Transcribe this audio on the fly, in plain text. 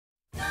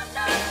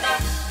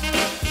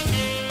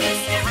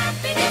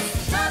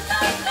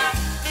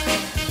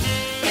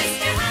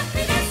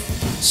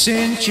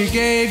Since you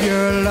gave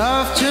your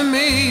love to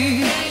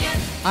me,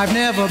 I've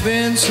never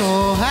been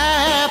so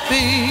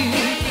happy.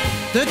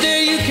 The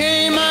day you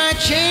came, I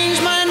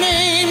changed my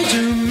name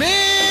to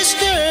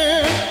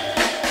Mr.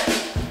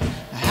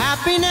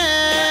 Happiness.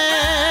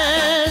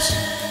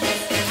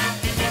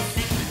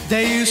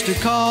 They used to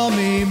call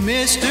me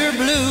Mr.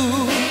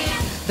 Blue.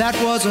 That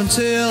was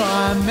until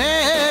I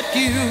met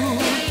you.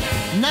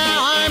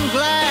 Now I'm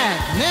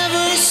glad,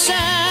 never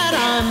sad,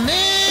 I'm Mr.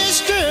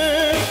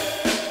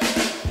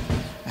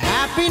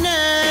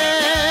 Happiness.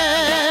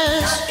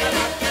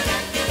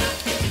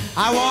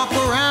 I walk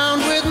around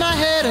with my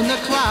head in the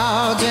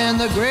clouds and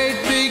the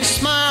great big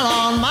smile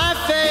on my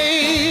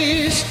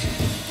face.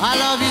 I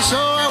love you so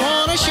I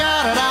want to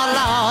shout it out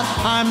loud.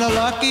 I'm the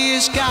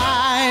luckiest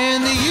guy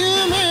in the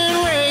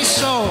human race.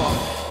 So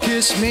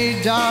kiss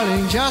me,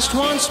 darling, just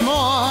once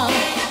more.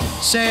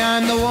 Say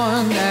I'm the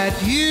one that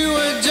you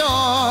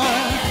adore.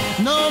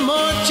 No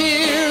more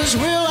tears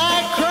will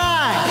I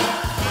cry,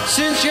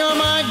 since you're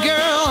my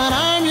girl and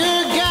I'm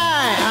your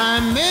guy.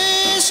 I'm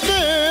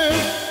Mr.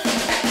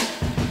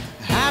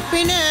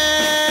 Happiness.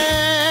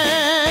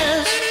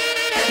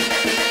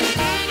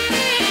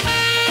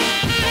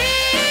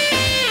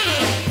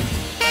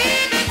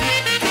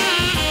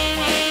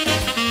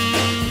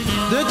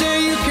 The day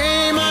you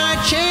came, I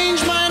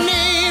changed my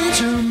name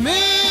to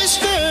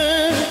Mr.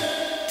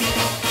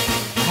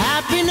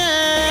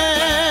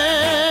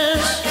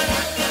 Happiness.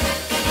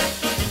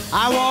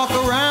 I walk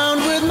around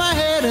with my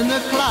head in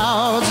the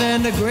clouds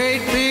and a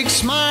great big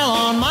smile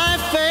on my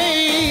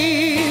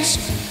face.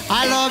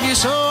 I love you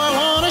so I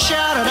want to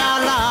shout it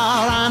out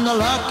loud. I'm the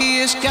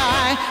luckiest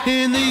guy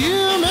in the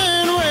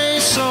human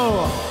race.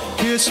 So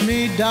kiss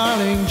me,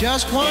 darling,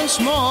 just once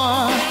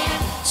more.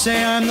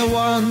 Say I'm the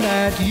one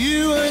that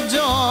you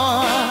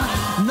adore.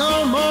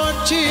 No more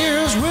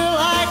tears will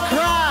I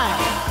cry,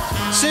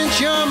 since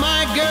you're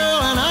my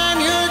girl and